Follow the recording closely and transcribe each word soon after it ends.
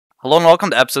Hello and welcome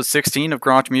to episode 16 of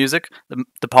Gronch Music,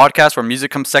 the podcast where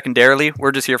music comes secondarily.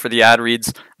 We're just here for the ad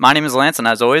reads. My name is Lance, and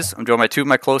as always, I'm joined by two of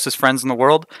my closest friends in the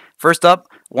world. First up,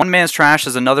 one man's trash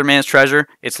is another man's treasure.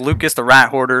 It's Lucas, the rat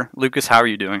hoarder. Lucas, how are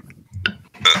you doing?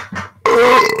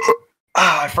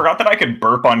 I forgot that I could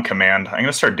burp on command. I'm going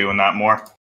to start doing that more.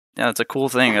 Yeah, that's a cool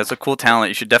thing. That's a cool talent.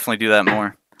 You should definitely do that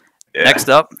more. Yeah. Next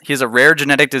up, he has a rare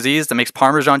genetic disease that makes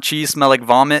Parmesan cheese smell like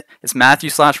vomit. It's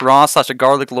Matthew/Ross/a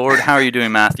garlic lord. How are you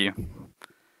doing, Matthew?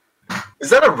 Is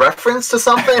that a reference to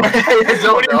something? I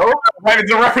don't know. It's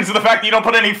a reference to the fact that you don't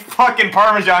put any fucking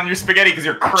Parmesan in your spaghetti because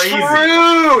you're crazy.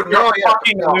 True! You're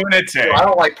fucking lunatic. Dude, I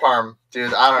don't like Parm.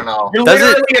 Dude, I don't know. You're Does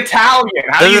literally Italian.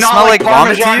 How does do you it not smell like like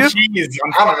vomit to Parmesan you? cheese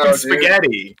on I don't know, fucking dude.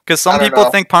 spaghetti? Because some I don't people know.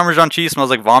 think Parmesan cheese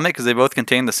smells like vomit because they both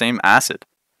contain the same acid.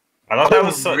 I thought that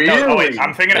was really? No, oh wait,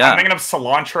 I'm thinking Yeah. of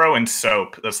cilantro and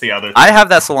soap. That's the other thing. I have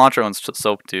that cilantro and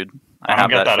soap, dude. I have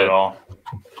don't get that shit. at all.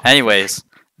 Anyways,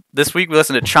 this week we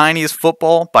listened to Chinese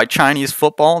Football by Chinese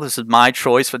Football. This is my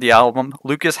choice for the album.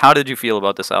 Lucas, how did you feel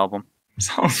about this album?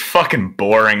 Sounds fucking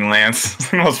boring, Lance. It's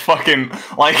the most fucking,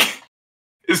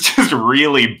 it's just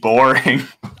really boring.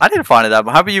 I didn't find it that,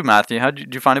 but how about you, Matthew? How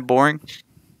did you find it boring?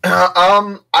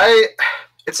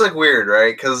 It's like weird,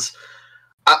 right? Because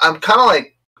I'm kind of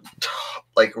like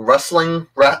wrestling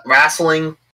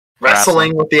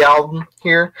with the album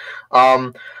here.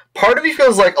 Part of me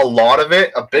feels like a lot of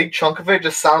it, a big chunk of it,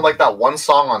 just sounded like that one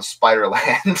song on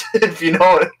Spiderland. If you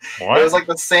know it. What? It was like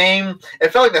the same.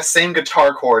 It felt like the same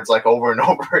guitar chords like over and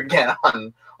over again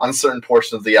on certain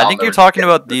portions of the album. I think you're talking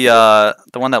about the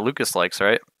one that Lucas likes,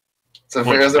 right? So it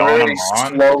Which, was a really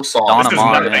Donna Mon? slow song. Donna This is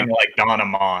Mon, nothing like Donna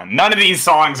Mon. None of these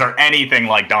songs are anything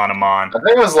like Donna Mon. I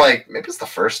think it was like maybe it's the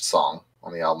first song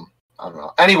on the album. I don't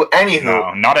know. Anywho,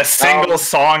 No, not a single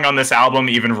song on this album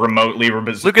even remotely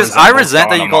Lucas, I resent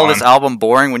that you call this album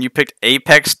boring when you picked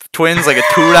Apex Twins, like a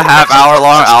 2.5 hour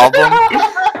long album,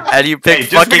 and you picked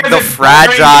just fucking because The it's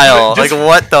boring, Fragile. just- Like,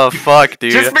 what the fuck,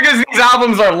 dude? Just because these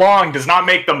albums are long does not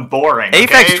make them boring.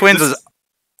 Apex okay? Twins is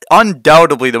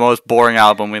undoubtedly the most boring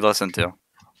album we listened to.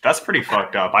 That's pretty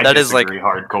fucked up. I That is, disagree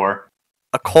hardcore.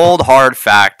 A cold, hard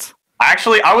fact.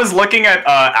 Actually, I was looking at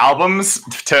albums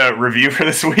to review for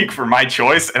this week for my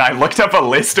choice, and I looked up a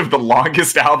list of the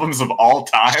longest albums of all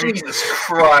time. Jesus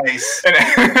Christ! And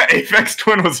Apex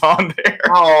Twin was on there.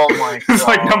 Oh my god! It's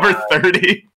like number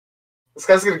 30. This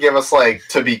guy's gonna give us like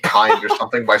 "To Be Kind" or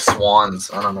something by Swans.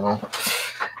 I don't know.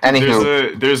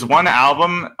 Anywho, There's one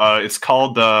album. It's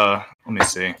called let me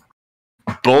see,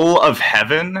 Bull of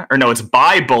Heaven, or no, it's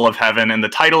by Bull of Heaven, and the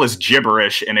title is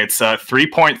gibberish, and it's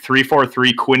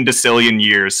 3.343 quintillion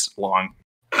years long.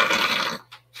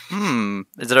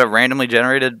 Is it a randomly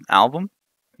generated album?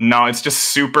 No, it's just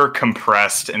super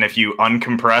compressed, and if you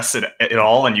uncompress it at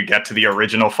all and you get to the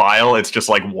original file, it's just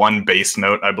like one bass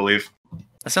note, I believe.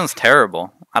 That sounds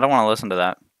terrible. I don't want to listen to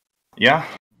that. Yeah.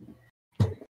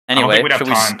 Anyway, we'd have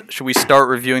time. should we start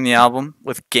reviewing the album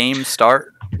with Game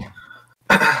Start?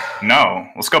 No,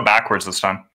 let's go backwards this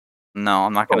time. No,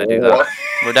 I'm not going to do that. what?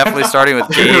 We're definitely starting with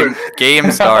Dude.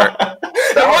 Game Start.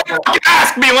 Why you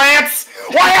ask me, Lance?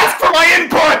 Why ask for my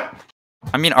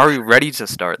input? I mean, are we ready to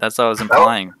start? That's what I was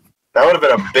implying. That would have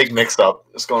been a big mix-up.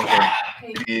 Just going from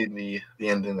the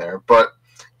ending there, but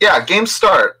yeah, game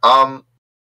start. Can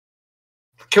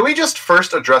we just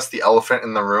first address the elephant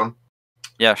in the room?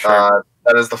 Yeah, sure.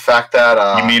 That is the fact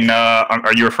that You mean,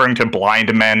 are you referring to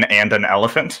Blind Men and an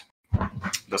Elephant?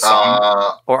 The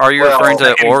song? Or are you well, referring to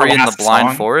I think Ori the and the last Blind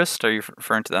song. Forest? Are you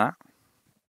referring to that?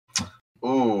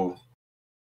 Ooh,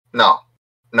 no,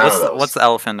 none of those. What's the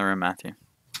elephant in the room, Matthew?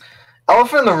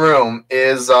 Elephant in the room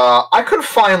is I couldn't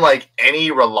find like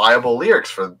any reliable lyrics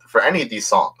for any of these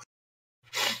songs.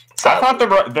 I thought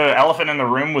the elephant in the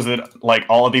room was that like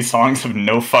all of these songs have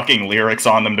no fucking lyrics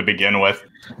on them to begin with.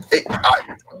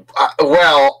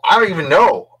 Well, I don't even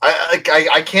know.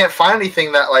 I can't find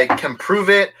anything that like can prove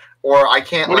it, or I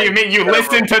can't. What do you mean? You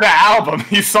listen to the album.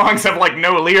 These songs have like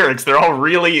no lyrics. They're all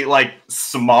really like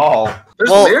small. There's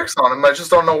Well- lyrics on them. I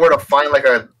just don't know where to find like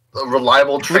a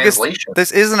reliable translation.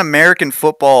 This is an American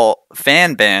football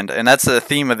fan band, and that's the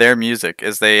theme of their music.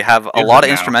 Is they have a Is lot of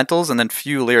it now? instrumentals and then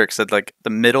few lyrics at like the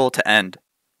middle to end.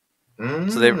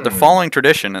 So they're Mm. following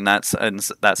tradition in that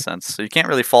sense. So you can't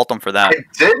really fault them for that. I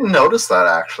didn't notice that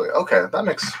actually. Okay, that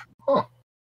makes. Cool.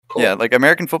 Yeah, like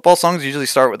American football songs usually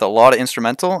start with a lot of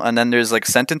instrumental, and then there's like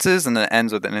sentences, and then it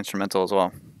ends with an instrumental as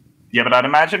well. Yeah, but I'd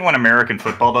imagine when American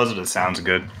football does it, it sounds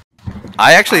good.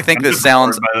 I actually think I'm this just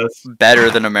sounds bored by this. better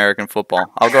than American football.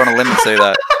 I'll go on a limb and say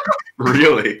that.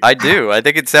 Really? I do. I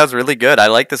think it sounds really good. I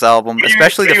like this album,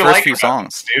 especially the What do you first like few about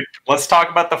songs. this, dude? Let's talk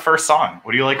about the first song.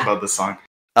 What do you like about this song?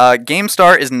 Game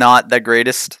Start is not the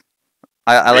greatest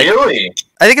I like. Really?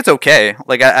 I think it's okay.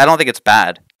 Like I don't think it's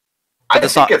bad. I But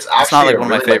think it's actually it's not like a one of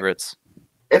my really, like, favorites.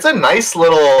 it's a nice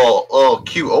little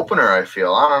cute opener. I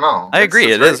feel. I don't know. I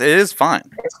agree. It's It is fine.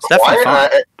 It's It's definitely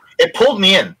quiet. fine. It pulled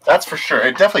me in. That's for sure.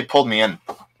 It definitely pulled me in.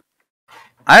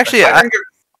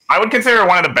 I would consider it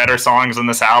one of the better songs on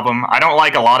this album. I don't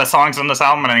like a lot of songs on this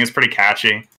album, and I think it's pretty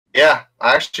catchy. Yeah,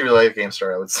 I actually really like Game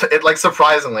Star. I would say it, like,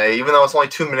 surprisingly, even though it's only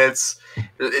 2 minutes,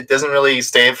 it doesn't really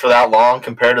stay for that long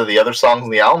compared to the other songs on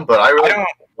the album. But I really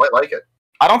quite like it.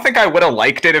 I don't think I would have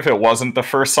liked it if it wasn't the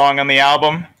first song on the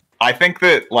album. I think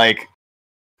that, like,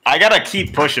 I gotta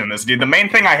keep pushing this, dude. The main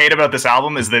thing I hate about this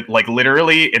album is that, like,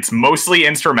 literally, it's mostly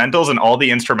instrumentals, and all the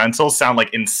instrumentals sound,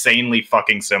 like, insanely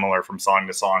fucking similar from song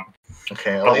to song.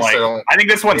 Okay, at But, least like, I don't. I think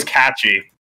this one's catchy,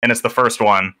 and it's the first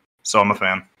one, so I'm a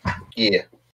fan. Yeah.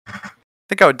 I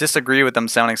think I would disagree with them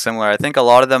sounding similar. I think a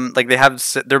lot of them, like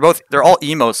they're all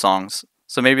emo songs,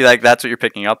 so maybe like that's what you're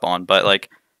picking up on. But like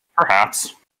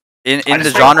Perhaps. in I the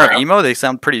just genre of think- emo, they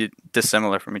sound pretty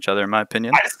dissimilar from each other, in my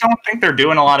opinion. I just don't think they're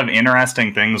doing a lot of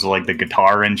interesting things with, like, the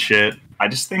guitar and shit. I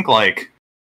just think, like,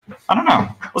 I don't know.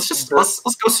 Let's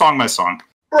go song by song.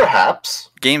 Perhaps.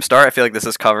 Game Start, I feel like this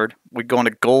is covered. We go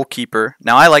into Goalkeeper.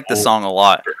 Now I like this song a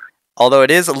lot, although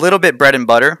it is a little bit bread and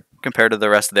butter compared to the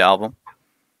rest of the album.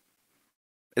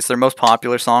 It's their most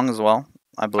popular song as well,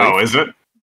 I believe. Oh, is it?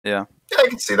 Yeah, I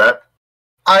can see that.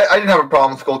 I didn't have a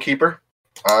problem with Goalkeeper.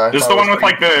 This is the one with,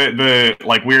 like, the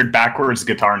like, weird backwards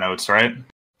guitar notes, right?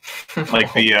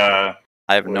 Like the I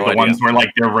have no the idea. ones where, like,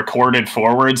 they're recorded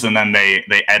forwards and then they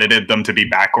edited them to be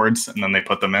backwards and then they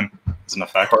put them in as an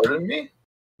effect. Pardon me?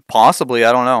 Possibly,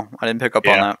 I don't know. I didn't pick up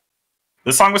on Yeah. that.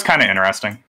 This song was kind of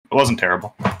interesting. It wasn't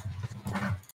terrible.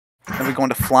 Then we go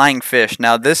into Flying Fish.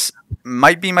 Now this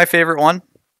might be my favorite one.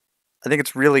 I think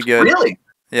it's really good. Really?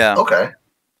 Yeah. Okay.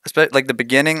 Like the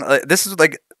beginning. This is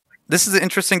an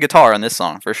interesting guitar on this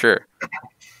song for sure.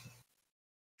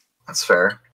 That's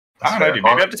fair. I don't know, dude.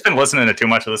 Maybe I've just been listening to too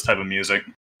much of this type of music.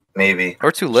 Maybe.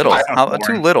 Or too little. Sounds How, boring.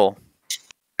 too little.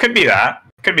 Could be that.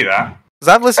 Could be that.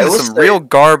 Because I've listened I to will some say- real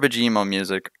garbage emo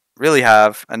music. Really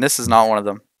have, and this is not one of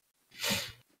them.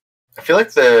 I feel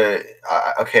like the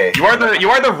okay. You are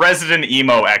the resident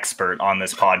emo expert on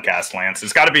this podcast, Lance.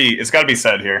 It's gotta be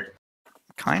said here.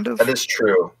 Kind of. That is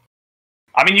true.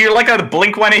 I mean, you're like a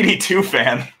Blink-182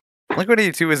 fan.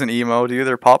 Blink-182 isn't emo, dude.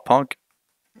 They're pop punk.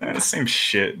 Same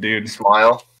shit, dude.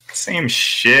 Smile. Same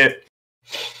shit.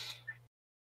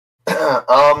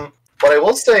 What I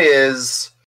will say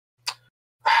is,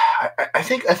 I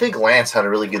think Lance had a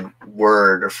really good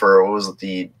word for what was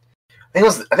it, I think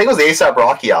it was the A$AP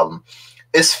Rocky album.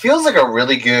 This feels like a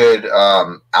really good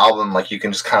album. Like, you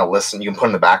can just kind of listen. You can put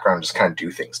in the background and just kind of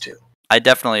do things too. I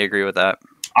definitely agree with that.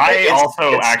 I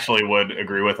also it's- actually would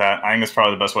agree with that. I think it's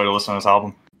probably the best way to listen to this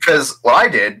album. Because what I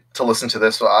did to listen to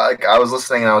this, I was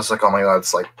listening and I was like, oh my god,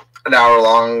 it's like an hour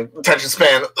long attention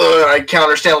span. Ugh, I can't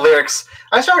understand lyrics.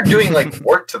 I started doing like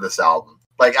work to this album,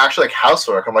 like actually like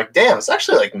housework. I'm like, damn, it's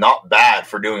actually like not bad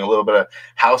for doing a little bit of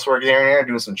housework here and there,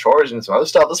 doing some chores and some other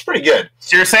stuff. That's pretty good.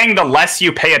 So you're saying the less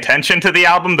you pay attention to the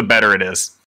album, the better it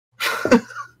is.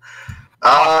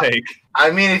 Hot take.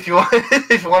 I mean, if you want,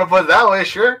 if you want to put it that way,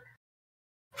 sure.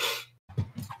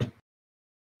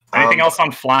 Anything else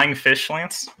on Flying Fish,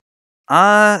 Lance?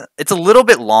 It's a little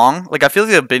bit long. Like I feel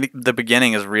like the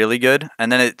beginning is really good, and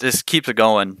then it just keeps it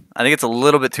going. I think it's a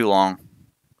little bit too long.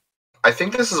 I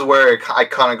think this is where I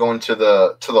kind of go into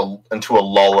into a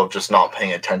lull of just not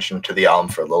paying attention to the album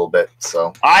for a little bit.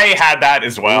 So I had that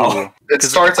as well. Ooh. it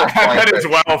starts I at had Flying that Fish. as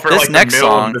well for This like next the middle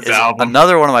song of this is album.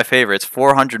 another one of my favorites.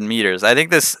 400 meters. I think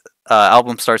this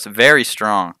album starts very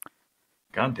strong.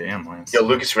 God damn, Lance. Yo,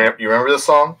 Lucas, you remember this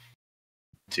song?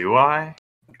 Do I?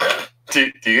 Do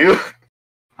you?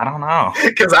 I don't know.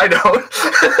 Because I don't.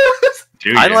 Do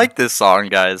you? I like this song,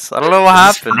 guys. I don't know what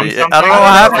Is this happened. from I something? don't know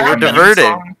what happened. We're Random diverting.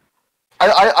 song?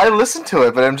 I listened to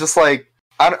it, but I'm just like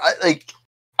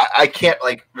I can't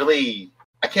like really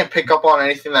I can't pick up on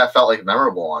anything that felt like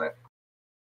memorable on it.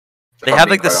 If They I'm have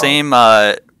being like the quite same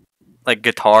like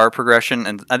guitar progression,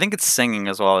 and I think it's singing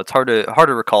as well. It's hard to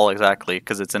recall exactly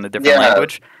because it's in a different Yeah.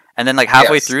 language. And then like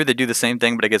halfway Yes. through, they do the same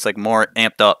thing, but it gets like more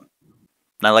amped up.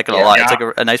 And I like it a Yeah. lot. It's Yeah.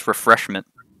 like a nice refreshment.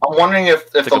 I'm wondering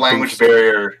if like the a language boost.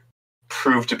 barrier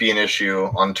proved to be an issue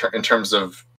in terms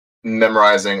of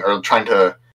memorizing or trying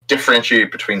to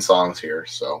differentiate between songs here.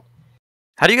 So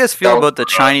How do you guys feel No. about the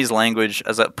Chinese language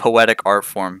as a poetic art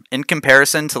form in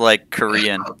comparison to like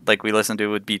Korean, like we listen to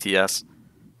with BTS?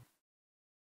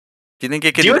 Do you think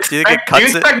it could? Do you Do you think it cuts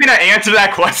it? expect me to answer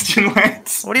that question,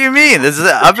 Lance? What do you mean? This is.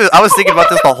 I was thinking about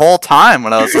this the whole time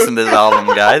when I was listening to this album,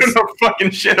 guys. I don't know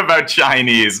fucking shit about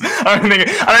Chinese. I don't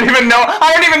even know.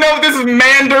 I don't even know if this is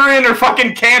Mandarin or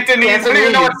fucking Cantonese. I don't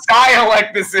even know what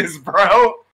dialect this is,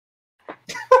 bro.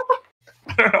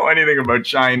 I don't know anything about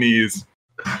Chinese.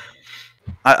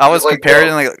 I was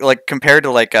comparing compared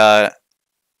to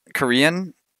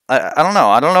Korean. I don't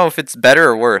know. I don't know if it's better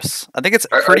or worse. I think it's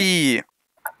pretty.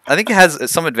 I think it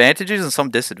has some advantages and some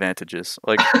disadvantages.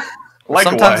 Like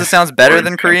sometimes it sounds better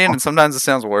than Korean, and sometimes it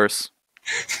sounds worse.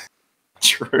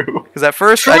 True. Because at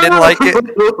first I didn't like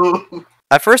it.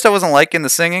 At first I wasn't liking the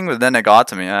singing, but then it got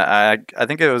to me. I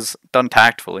think it was done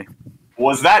tactfully.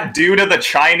 Was that due to the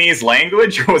Chinese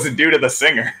language, or was it due to the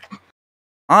singer?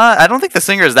 I don't think the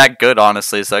singer is that good,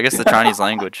 honestly. So I guess the Chinese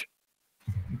language.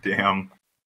 Damn.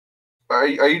 Are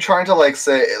you trying to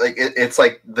say it's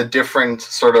like the different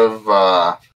sort of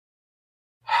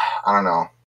I don't know.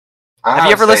 Have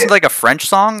you ever listened to a French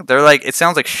song? They're it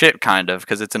sounds like shit kind of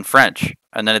because it's in French,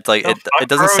 and then it's it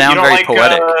doesn't sound very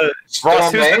poetic.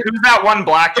 Ross, who's that one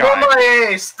black guy?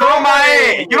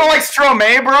 Stromae. You don't like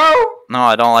Stromae, bro? No,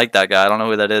 I don't like that guy. I don't know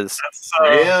who that is. That's,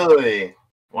 really?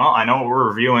 Well, I know what we're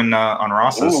reviewing on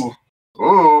Ross's.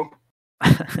 Ooh.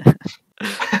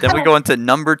 Then we go into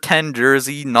number 10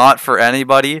 jersey, not for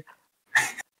anybody.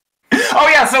 Oh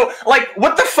yeah, so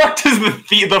what the fuck does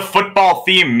the football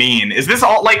theme mean? Is this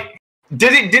all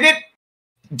did it?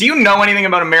 Do you know anything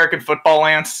about American football,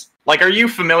 Lance? Are you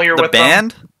familiar with the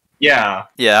band? Yeah.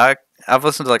 Yeah, I've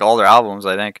listened to all their albums,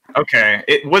 I think. Okay.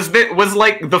 Was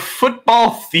the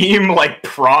football theme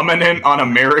prominent on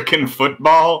American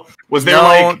football? Was there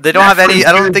no, they don't have any.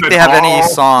 I don't think they have any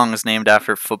songs named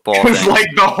after football. Because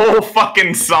the whole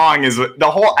fucking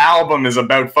the whole album is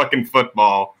about fucking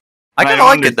football. I kind of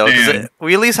like it though, because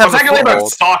we at least have. It's actually about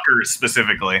soccer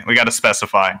specifically. We got to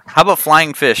specify. How about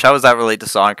Flying Fish? How does that relate to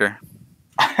soccer?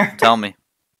 Tell me.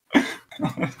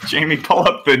 Jamie, pull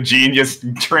up the Genius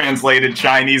translated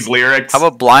Chinese lyrics. How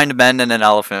about Blind Men and an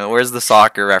Elephant? Where's the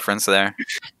soccer reference there?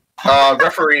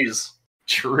 Referees.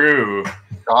 True.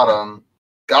 Got him.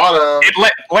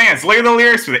 Lance, look at the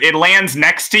lyrics. It lands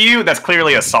next to you. That's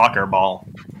clearly a soccer ball.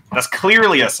 That's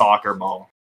clearly a soccer ball.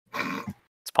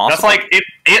 It's possible. That's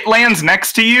it lands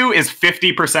next to you is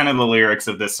 50% of the lyrics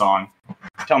of this song.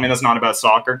 Tell me that's not about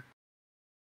soccer.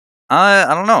 I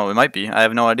don't know. It might be. I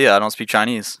have no idea. I don't speak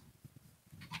Chinese.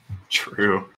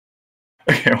 True.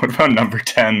 Okay, what about number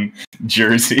 10,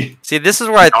 Jersey? See, this is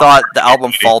where I thought the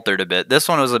album faltered a bit. This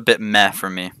one was a bit meh for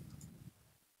me.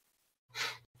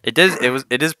 It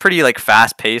is pretty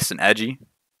fast paced and edgy.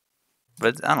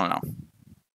 But I don't know.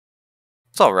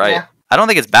 It's alright. Yeah. I don't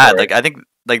think it's bad. Right. I think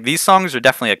these songs are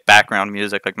definitely background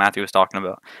music, like Matthew was talking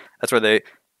about. That's where they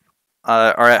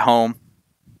are at home.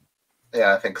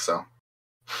 Yeah, I think so.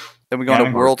 Then we go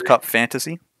into World Cup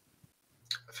Fantasy.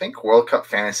 I think World Cup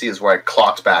Fantasy is where I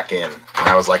clocked back in. And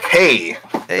I was like, hey,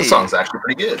 this song's actually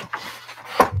pretty good.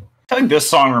 I think this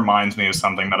song reminds me of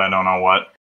something, but I don't know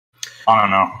what. I don't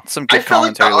know. Some good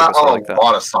commentary. I felt like a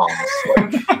lot of songs.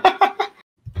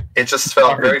 It just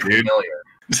felt very familiar.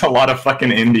 There's a lot of fucking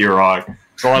indie rock.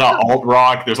 There's a lot of alt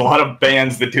rock. There's a lot of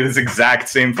bands that do this exact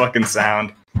same fucking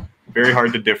sound. Very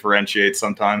hard to differentiate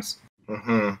sometimes.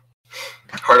 Mm-hmm.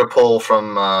 Hard to pull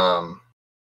from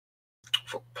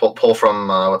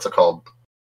what's it called?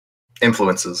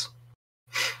 Influences.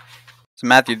 So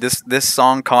Matthew, this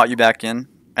song caught you back in.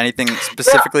 Anything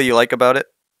specifically you like about it?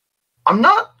 I'm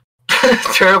not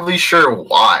terribly sure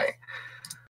why.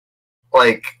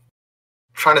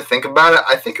 Trying to think about it,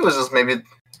 I think it was just maybe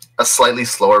a slightly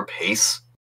slower pace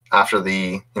after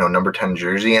the number 10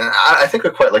 jersey, and I think I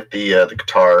quite like the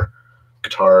guitar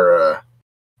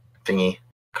thingy,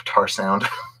 guitar sound.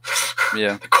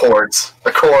 Yeah. The chords.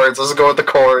 Let's go with the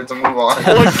chords and move on.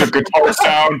 I like the guitar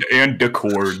sound and the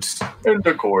chords.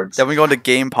 Then we go into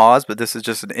Game Pause, but this is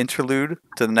just an interlude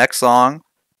to the next song,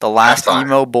 The Last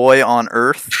Emo Boy on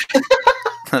Earth.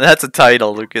 That's a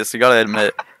title, Lucas. You gotta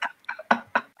admit.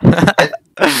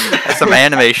 That's some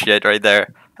anime shit right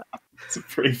there. It's a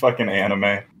pretty fucking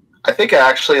anime. I think I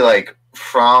actually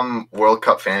from World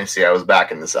Cup Fantasy, I was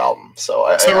back in this album. So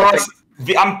Ross,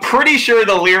 I'm pretty sure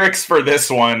the lyrics for this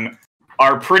one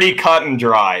are pretty cut and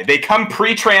dry. They come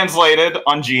pre-translated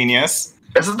on Genius.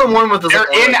 This is the one with the.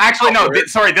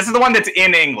 This is the one that's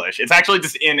in English. It's actually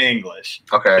just in English.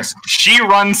 Okay. She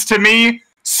runs to me,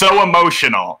 so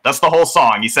emotional. That's the whole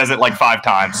song. He says it 5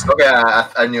 times. Okay,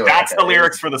 I knew it. That's the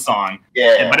lyrics for the song.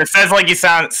 Yeah. But it says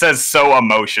says so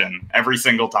emotion every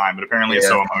single time, but apparently it's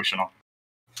so emotional.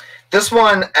 This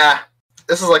one,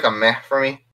 this is a meh for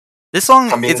me. This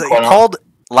song is called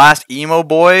Last Emo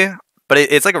Boy, but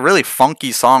it's like a really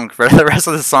funky song for the rest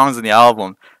of the songs in the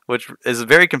album, which is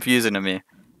very confusing to me.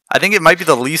 I think it might be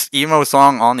the least emo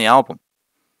song on the album.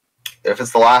 If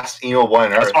it's the last emo boy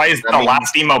on Earth, That's why he's the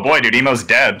last emo boy, dude. Emo's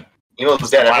dead. Emo's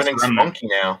dead. Everything's funky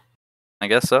now. I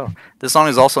guess so. This song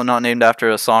is also not named after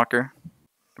a soccer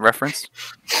reference.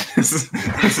 This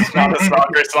is not a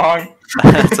soccer song.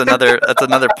 That's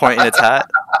another point in its hat.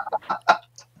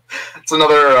 It's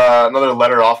another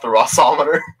letter off the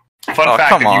Rossometer. Fun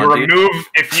fact: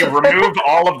 if you remove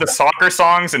all of the soccer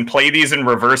songs and play these in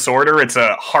reverse order, it's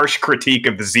a harsh critique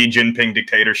of the Xi Jinping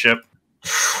dictatorship.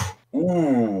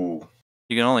 Ooh.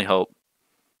 You can only hope.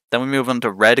 Then we move on to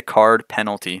Red Card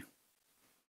Penalty.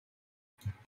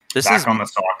 This is on the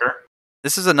soccer.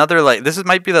 This is another this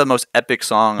might be the most epic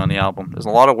song on the album. There's a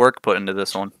lot of work put into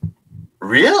this one.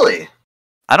 Really?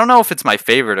 I don't know if it's my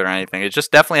favorite or anything. It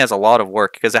just definitely has a lot of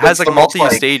work because it has like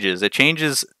multi-stages. It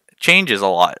changes a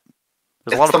lot.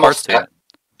 There's a lot of parts to it.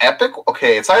 Epic?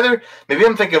 Okay, it's either maybe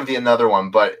I'm thinking of another one,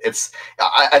 but it's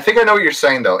I think I know what you're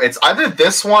saying though. It's either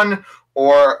this one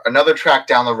or another track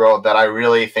down the road that I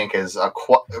really think is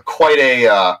quite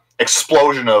a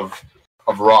explosion of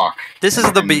rock. This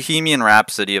is the Bohemian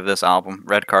Rhapsody of this album,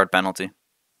 Red Card Penalty.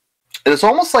 It's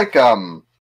almost like a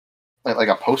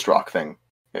post-rock thing.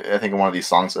 I think in one of these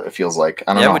songs it feels like.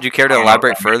 I don't know. Would you care to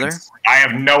elaborate further? I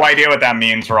have no idea what that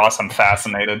means, Ross. I'm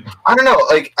fascinated. I don't know.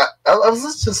 Like I was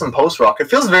listening to some post-rock. It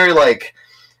feels very like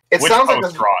Which sounds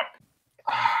post-rock?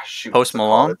 Like shoot. Post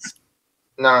Malone?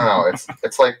 No.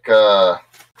 It's like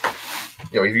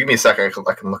if you give me a second,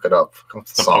 I can look it up.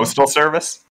 The Postal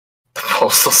Service? The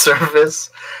Postal Service?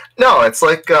 No, it's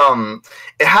like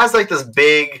it has like this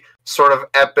big sort of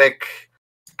epic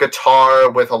guitar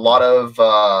with a lot of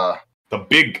the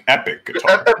big epic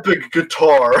guitar. Epic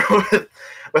guitar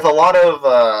with a lot of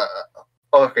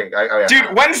okay.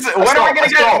 Dude, when are we gonna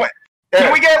get?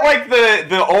 Can we get like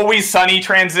the Always Sunny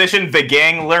transition? The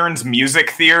gang learns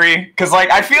music theory because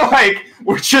like I feel like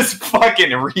we're just fucking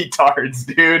retards,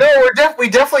 dude. No, we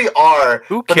definitely are.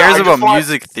 Who cares about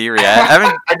music theory?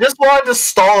 I just wanted to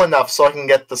stall enough so I can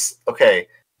get this. Okay,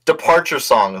 Departure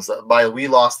Songs by We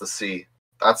Lost the Sea.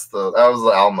 That was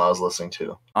the album I was listening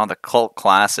to. Oh, the cult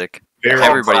classic.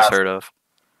 Everybody's heard of.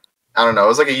 I don't know. It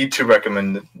was like a YouTube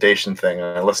recommendation thing,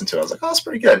 and I listened to it. I was like, oh, that's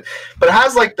pretty good. But it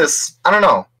has like this, I don't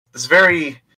know, this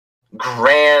very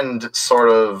grand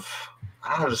sort of, I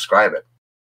don't know how to describe it.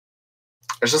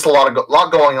 There's just a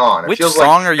lot going on. Which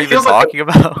song are you even talking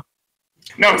about?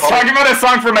 No, it's talking about a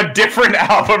song from a different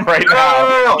album right now.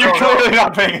 No, You're clearly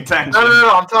not paying attention.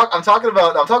 No. I'm talking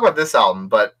about this album,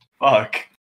 but fuck.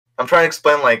 I'm trying to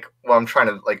explain like what I'm trying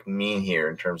to like mean here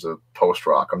in terms of post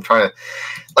rock. I'm trying to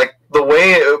like the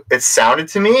way it sounded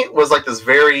to me was like this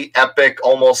very epic,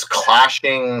 almost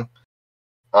clashing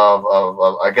of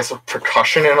I guess of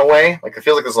percussion in a way. Like it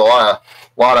feels like there's a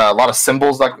lot of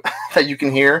cymbals that you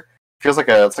can hear. It feels like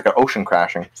it's like an ocean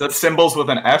crashing. Is that cymbals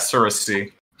with an S or a C?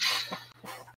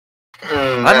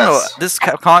 I don't know.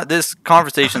 This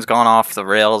conversation's gone off the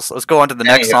rails. Let's go on to the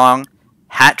next song.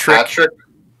 Hat Trick.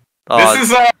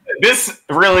 This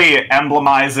really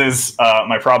emblemizes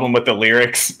my problem with the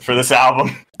lyrics for this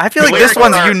album. I feel like this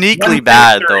one's uniquely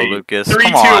bad, though, Lucas. 3,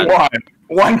 Come on. 2, 1.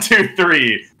 1, 2,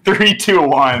 3. 3, 2,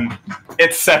 1.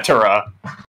 Etc.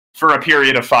 For a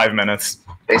period of 5 minutes.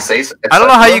 They say. I don't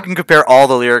know how you can compare all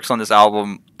the lyrics on this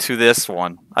album to this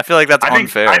one. I feel like that's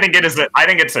unfair. I think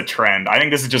it's a trend. I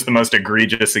think this is just the most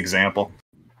egregious example.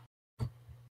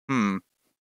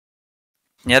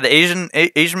 Yeah, the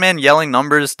Asian man yelling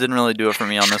numbers didn't really do it for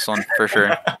me on this one, for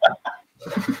sure.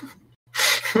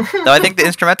 Though I think the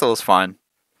instrumental is fine.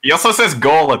 He also says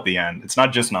goal at the end. It's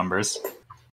not just numbers.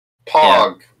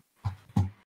 Pog. Yeah.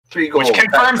 3 goals. Which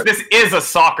confirms this is a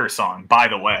soccer song, by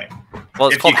the way. Well,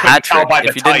 it's called Hat Trick. By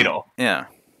the title. Yeah.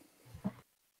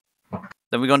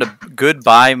 Then we go into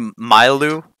Goodbye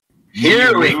Milo.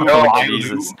 Here we go.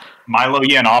 Jesus. Milo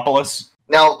Yiannopoulos.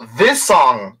 Now, this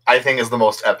song, I think, is the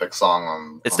most epic song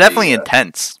on... It's definitely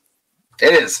intense.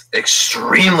 It is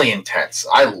extremely intense.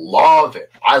 I love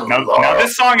it. Now,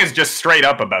 this song is just straight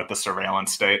up about the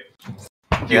surveillance state.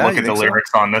 If you look at the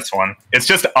lyrics on this one. It's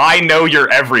just, I know you're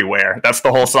everywhere. That's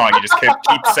the whole song. You just keep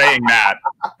saying that.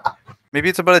 Maybe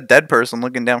it's about a dead person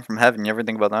looking down from heaven. You ever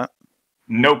think about that?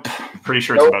 Nope. Pretty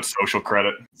sure it's about social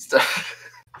credit.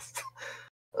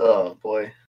 Oh,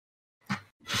 boy.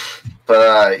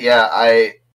 But yeah,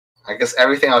 I guess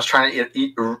everything I was trying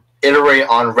to iterate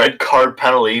on Red Card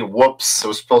Penalty. Whoops! It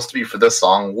was supposed to be for this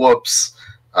song. Whoops!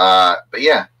 But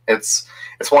yeah, it's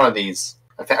one of these.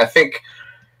 I think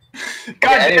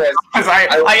God, anyways,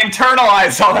 I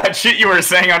internalized all that shit you were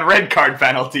saying on red card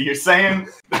penalty. You're saying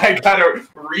I gotta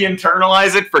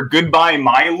re-internalize it for goodbye,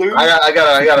 my Lou? I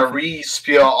gotta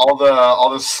re-spiel all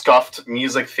the scuffed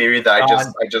music theory that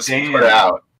I just put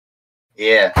out.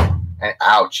 Yeah, and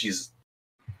ouch, jeez.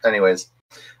 Anyways,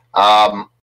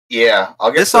 yeah,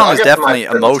 this song is definitely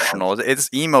emotional. It's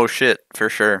emo shit for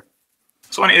sure.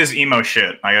 This one is emo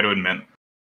shit, I gotta admit.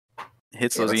 It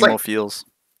hits those emo feels.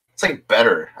 It's like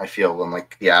better, I feel, than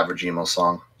like the average emo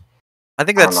song. I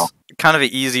think that's kind of an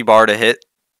easy bar to hit,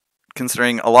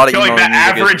 considering a lot of emo music. The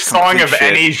average song of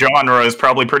any genre is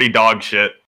probably pretty dog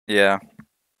shit. Yeah.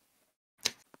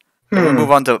 Then we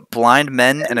move on to Blind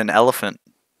Men and an Elephant.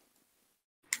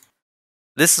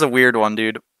 This is a weird one,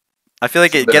 dude. I feel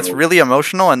like it gets really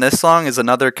emotional, and this song is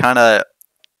another kind of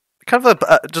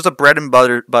just a bread and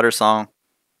butter song.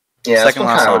 Yeah, second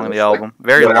last song of the album.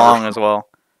 Very long as well.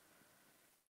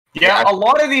 Yeah, a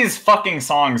lot of these fucking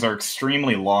songs are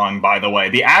extremely long, by the way.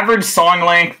 The average song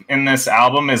length in this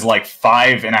album is like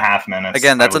 5.5 minutes.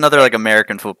 Again, that's another like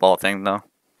American football thing, though.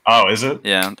 Oh, is it?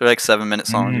 Yeah, they're like 7-minute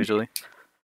songs usually.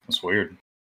 That's weird.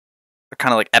 They're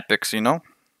kind of like epics, you know?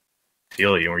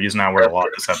 Feel you. We're using that word a lot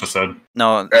this episode.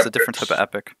 No, it's a different type of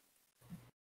epic.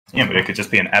 Yeah, but it could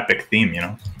just be an epic theme, you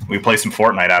know? We play some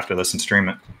Fortnite after this and stream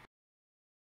it.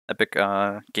 Epic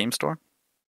game store?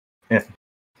 Yeah.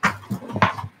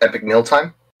 Epic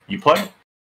mealtime? You play?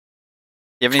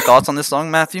 You have any thoughts on this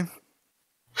song, Matthew?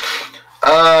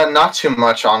 Not too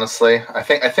much, honestly. I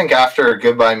think after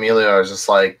Goodbye Emilio, I was just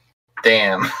like,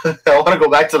 damn, I want to go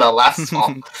back to that last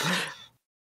song.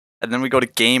 And then we go to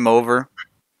Game Over.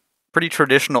 Pretty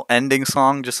traditional ending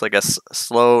song, just like a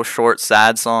slow, short,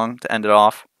 sad song to end it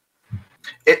off.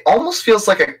 It almost feels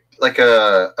like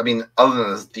a. I mean,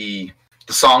 other than the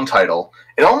song title,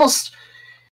 it almost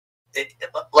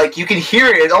like you can hear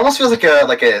it. It almost feels like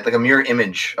a mirror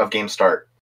image of Game Start.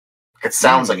 It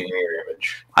sounds like a mirror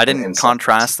image. I didn't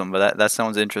contrast them, but that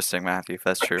sounds interesting, Matthew. If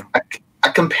that's true. I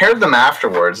compared them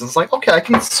afterwards, and it's like, okay, I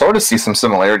can sort of see some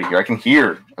similarity here. I can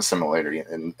hear a similarity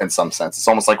in some sense. It's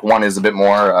almost like one is a bit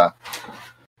more, I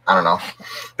don't know,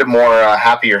 a bit more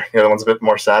happier. The other one's a bit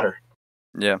more sadder.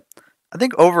 Yeah. I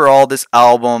think overall this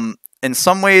album, in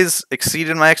some ways,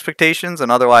 exceeded my expectations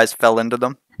and otherwise fell into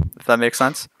them, if that makes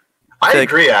sense. I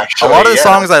agree, actually. A lot of the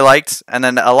songs I liked, and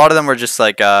then a lot of them were just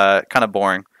like kind of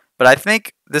boring. But I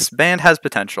think this band has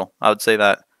potential. I would say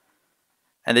that.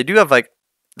 And they do have like,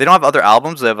 they don't have other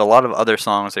albums. They have a lot of other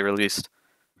songs they released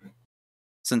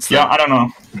since then. Yeah, I don't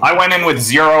know. I went in with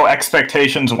zero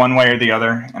expectations one way or the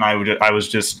other, and I was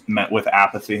just met with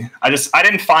apathy. I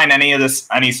didn't find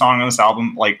any song on this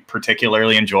album like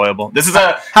particularly enjoyable. This is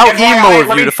how emo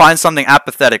of you to find something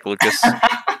apathetic, Lucas.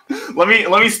 let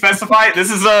me specify.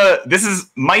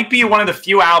 This might be one of the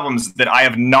few albums that I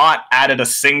have not added a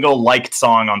single liked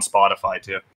song on Spotify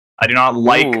to. I do not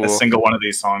like a single one of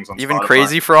these songs on Spotify. Even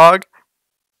Crazy Frog?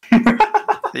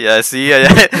 Yeah, see?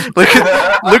 Yeah.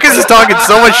 Lucas is talking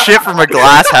so much shit from a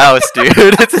glass house, dude.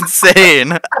 It's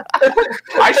insane.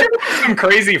 I should put some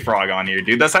Crazy Frog on here,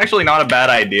 dude. That's actually not a bad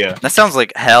idea. That sounds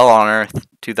like Hell on Earth,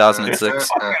 2006.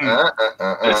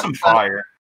 There's some fire.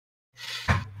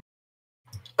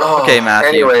 Okay, Matthew.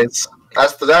 Anyways,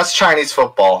 that's Chinese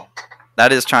football.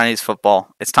 That is Chinese football.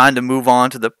 It's time to move on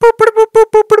to the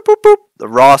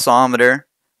Rossometer.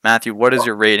 Matthew, what is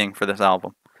your rating for this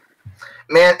album?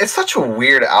 Man, it's such a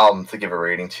weird album to give a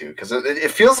rating to, because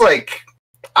it feels like,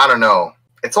 I don't know,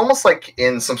 it's almost like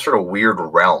in some sort of weird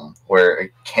realm where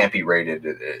it can't be rated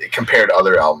compared to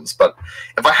other albums. But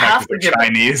if I have to give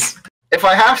Chinese, if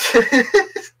I have to,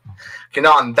 okay,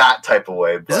 not in that type of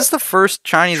way. But... Is this the first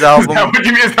Chinese album?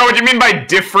 Is that what you mean by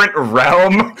different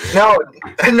realm? No,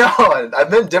 I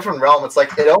meant different realm. It's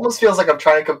like it almost feels like I'm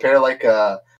trying to compare like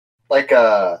a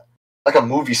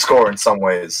movie score in some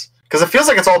ways. Because it feels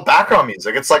like it's all background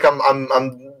music. It's like I'm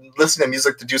listening to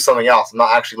music to do something else. I'm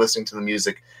not actually listening to the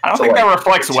music. I don't think that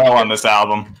reflects well on this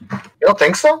album. You don't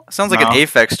think so? Sounds like an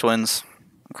Aphex Twins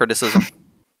criticism.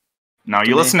 No,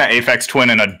 you listen to Aphex Twin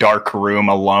in a dark room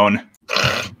alone.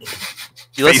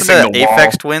 You listen to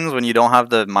Aphex Twins when you don't have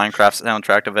the Minecraft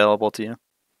soundtrack available to you.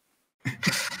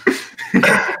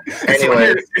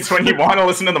 Anyway, it's when you want to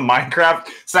listen to the Minecraft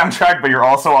soundtrack, but you're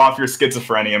also off your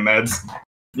schizophrenia meds.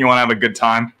 You want to have a good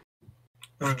time.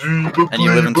 And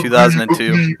you live in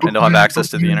 2002 and don't have access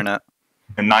to the internet.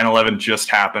 And 9/11 just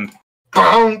happened.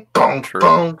 True.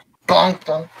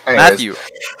 Matthew.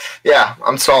 Yeah,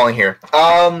 I'm stalling here.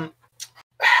 I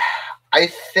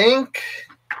think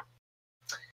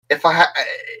if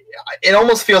it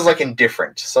almost feels like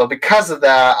indifferent. So because of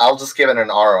that, I'll just give it an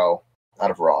RO out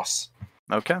of Ross.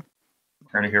 Okay.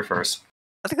 Heard it here first.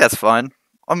 I think that's fine.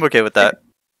 I'm okay with that.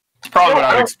 It's probably Yeah, what I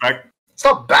I would don't- expect. It's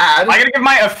not bad. I gotta give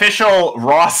my official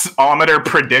Ross-ometer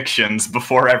predictions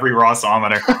before every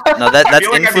Ross-ometer. No, that's I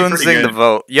feel like I'd be pretty influencing the good.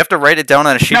 vote. You have to write it down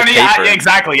on a sheet No, of yeah, paper.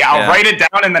 exactly. Yeah, I'll Yeah. write it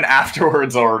down and then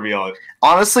afterwards I'll reveal it.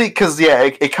 Honestly, because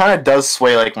it kind of does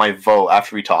sway like my vote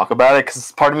after we talk about it.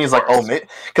 Because part of me is like, oh,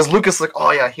 because Lucas is like, oh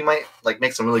yeah, he might like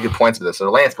make some really good points with this, or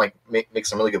Lance might make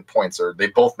some really good points, or they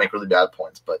both make really bad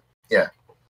points. But All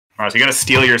right, so you gotta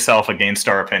steel yourself against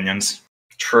our opinions.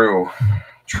 true.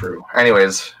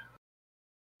 Anyways,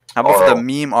 How about Oh. the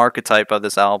meme archetype of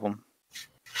this album?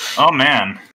 Oh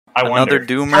man, I Another wonder.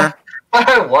 doomer.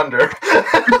 I wonder.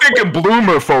 You're thinking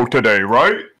bloomer folk today,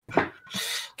 right?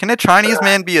 Can a Chinese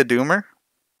man be a doomer?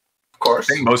 Of course.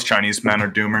 I think most Chinese men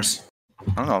are doomers.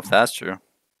 I don't know if that's true.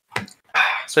 I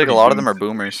think a lot of them are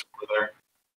boomers.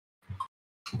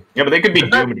 Yeah, but they could be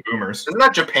Isn't that- doomed boomers. Isn't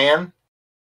that Japan?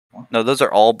 No, those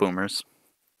are all boomers.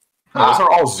 No, those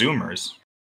are all zoomers.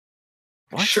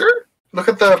 What? Sure. Look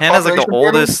at the Japan has like the population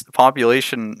pyramid. oldest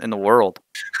population in the world.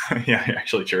 Yeah,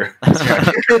 actually true. That's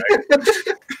actually correct.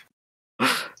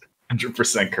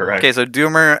 100% correct. Okay, so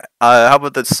doomer. How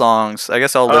about the songs? I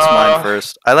guess I'll list mine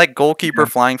first. I like Goalkeeper,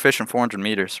 Flying Fish, and 400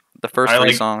 Meters. The first I three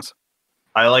like- songs.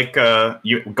 I like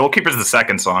Goalkeeper's the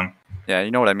second song. Yeah,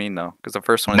 you know what I mean though, because the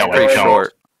first one is No, I pretty don't.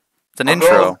 short. It's an I'll intro.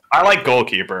 go- I like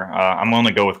Goalkeeper. I'm willing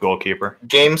to go with Goalkeeper.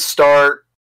 Game start,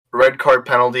 red card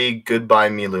penalty, goodbye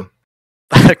Milu.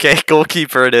 Okay,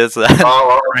 Goalkeeper it is. Then.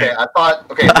 Oh, okay. I thought,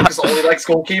 okay, Lucas only likes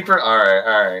goalkeeper?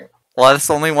 Alright. Well, that's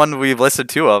the only one we've listed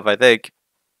two of, I think.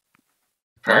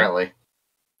 Apparently.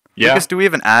 Yeah. Lucas, do we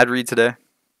have an ad read today?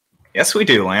 Yes, we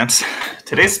do, Lance.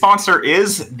 Today's sponsor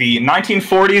is the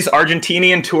 1940s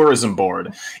Argentinian Tourism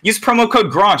Board. Use promo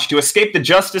code Gronch to escape the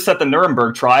justice at the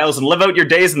Nuremberg trials and live out your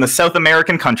days in the South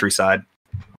American countryside.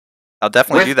 I'll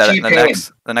definitely With do that T-Pain.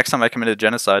 the next time I committed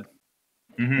genocide.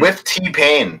 With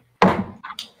T-Pain.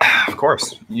 Of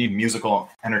course, you need musical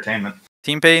entertainment.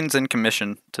 Team Payton's in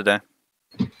commission today.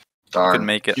 Couldn't Darn.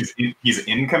 make it. He's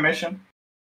in commission?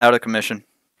 Out of commission.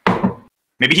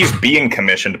 Maybe he's being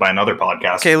commissioned by another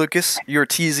podcast. Okay, Lucas, you were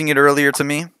teasing it earlier to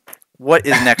me. What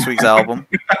is next week's album?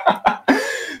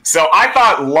 So I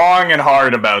thought long and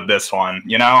hard about this one.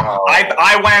 You know, Oh.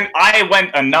 I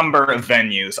went a number of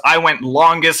venues. I went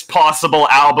longest possible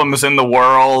albums in the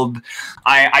world.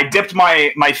 I dipped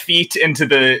my feet into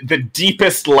the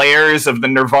deepest layers of the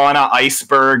Nirvana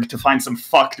iceberg to find some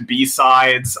fucked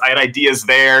B-sides. I had ideas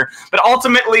there, but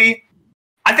ultimately,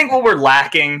 I think what we're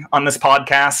lacking on this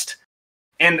podcast,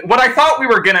 and what I thought we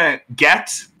were gonna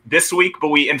get this week, but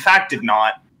we in fact did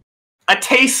not, a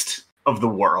taste of the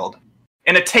world.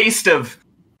 And a taste of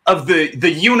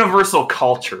the universal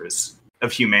cultures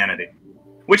of humanity.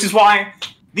 Which is why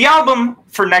the album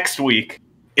for next week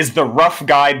is The Rough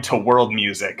Guide to World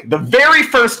Music. The very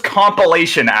first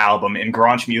compilation album in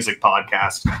Gronch Music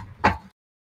Podcast.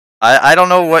 I don't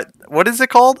know what is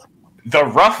it called? The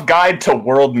Rough Guide to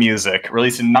World Music,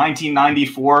 released in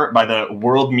 1994 by the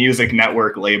World Music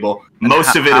Network label.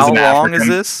 Most of it is How in long African. is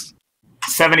this?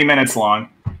 70 minutes long.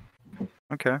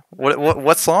 Okay.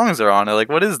 What songs are on it? Like,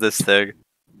 what is this thing?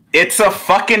 It's a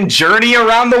fucking journey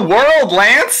around the world,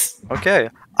 Lance! Okay.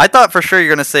 I thought for sure you're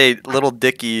gonna say Little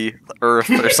Dicky Earth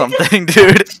or something,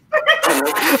 dude.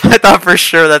 I thought for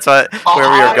sure that's where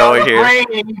we were going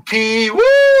here.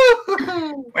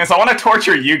 Woo! Lance, I want to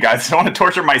torture you guys. I want to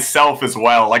torture myself as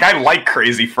well. Like, I like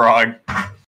Crazy Frog.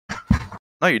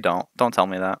 No, you don't. Don't tell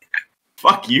me that.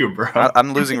 Fuck you, bro.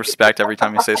 I'm losing respect every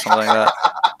time you say something like that.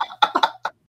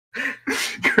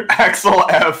 Axel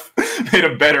F made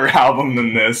a better album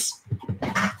than this.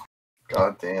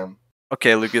 God damn.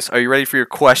 Okay, Lucas, are you ready for your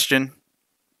question?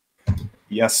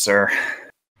 Yes, sir.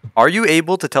 Are you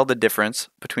able to tell the difference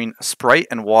between Sprite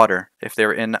and water if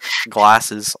they're in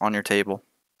glasses on your table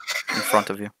in front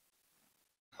of you?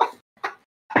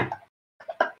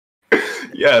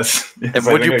 Yes. If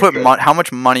would you put how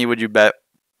much money would you bet?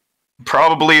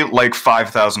 Probably like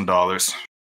 $5,000.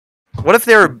 What if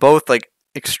they were both like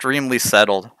extremely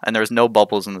settled and there's no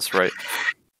bubbles in the Sprite,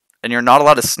 and you're not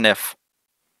allowed to sniff?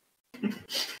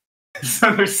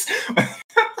 So there's...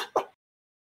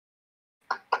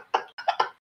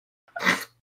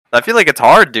 I feel like it's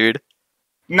hard, dude.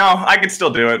 No, I could still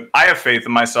do it. I have faith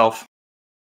in myself.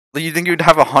 You think you'd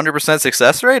have 100%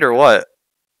 success rate or what?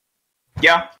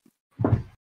 Yeah.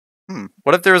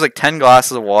 What if there was like 10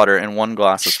 glasses of water and 1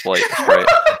 glass of Sprite?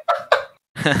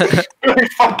 Really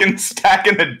fucking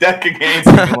stacking the deck against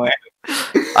me, Lance.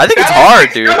 I think it's hard,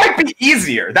 dude. That might be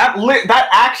easier. That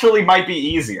actually might be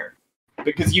easier.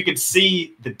 Because you could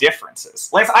see the differences.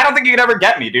 Lance, I don't think you could ever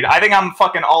get me, dude. I think I'm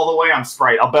fucking all the way on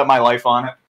Sprite. I'll bet my life on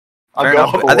it. I'll Fair go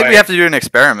enough. all the I think we way. have to do an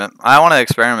experiment. I want to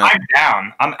experiment. I'm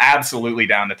down. I'm absolutely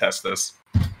down to test this.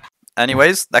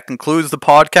 Anyways, that concludes the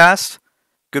podcast.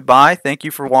 Goodbye. Thank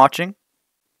you for watching.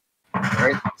 All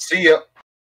right. See ya.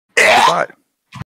 Goodbye.